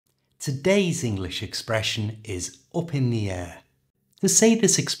Today's English expression is up in the air. To say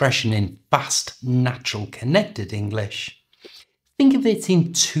this expression in fast, natural, connected English, think of it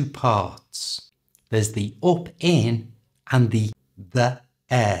in two parts. There's the up in and the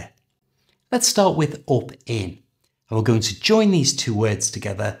air. Let's start with up in. And we're going to join these two words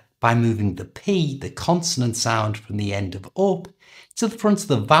together by moving the P, the consonant sound from the end of up, to the front of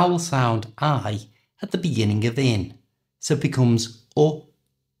the vowel sound I at the beginning of in. So it becomes up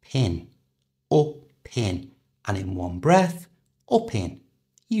in, and in one breath, up in.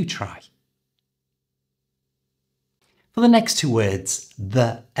 You try. For the next two words,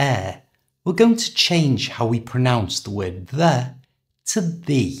 the air, we're going to change how we pronounce the word the to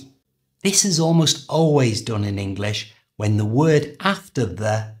the. This is almost always done in English when the word after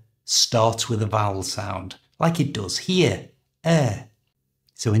the starts with a vowel sound, like it does here, air.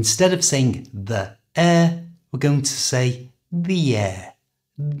 So instead of saying the air, we're going to say the air,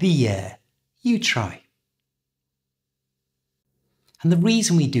 the air. You try. And the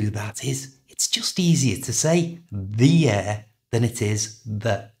reason we do that is it's just easier to say the air than it is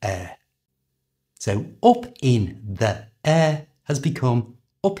the air. So up in the air has become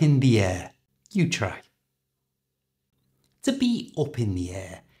up in the air. You try. To be up in the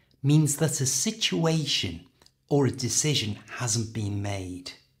air means that a situation or a decision hasn't been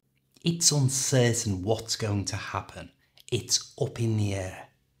made. It's uncertain what's going to happen. It's up in the air.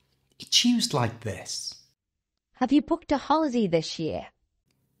 It's used like this. Have you booked a holiday this year?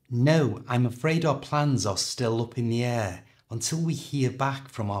 No, I'm afraid our plans are still up in the air until we hear back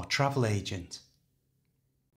from our travel agent.